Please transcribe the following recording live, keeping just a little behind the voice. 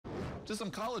To some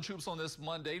college hoops on this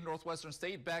Monday. Northwestern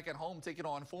State back at home taking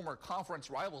on former conference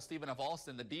rival Stephen F.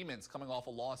 Austin. The Demons coming off a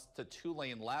loss to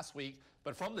Tulane last week.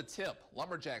 But from the tip,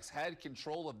 Lumberjacks had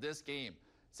control of this game.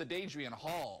 It's Adrian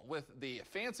Hall with the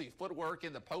fancy footwork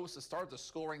in the post to start the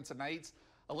scoring tonight.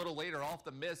 A little later off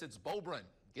the miss, it's Bobrin.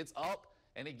 Gets up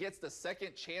and he gets the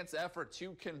second chance effort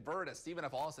to convert as Stephen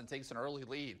F. Austin takes an early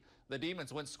lead. The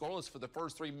Demons went scoreless for the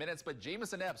first 3 minutes, but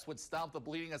Jamison Epps would stop the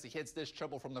bleeding as he hits this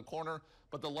triple from the corner.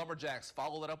 But the Lumberjacks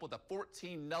followed it up with a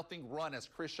 14-0 run as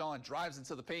Krishan drives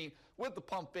into the paint with the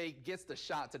pump fake, gets the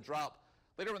shot to drop.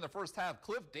 Later in the first half,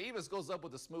 Cliff Davis goes up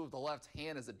with a smooth left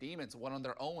hand as the Demons went on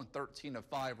their own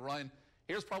 13-5 run.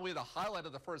 Here's probably the highlight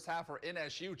of the first half for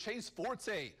NSU. Chase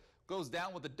Forte goes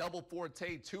down with a double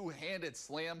Forte two-handed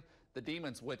slam. The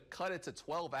Demons would cut it to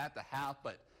 12 at the half,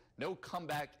 but no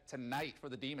comeback tonight for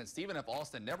the Demons. Stephen F.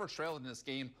 Austin never trailed in this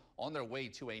game on their way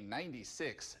to a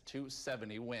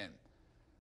 96-70 win.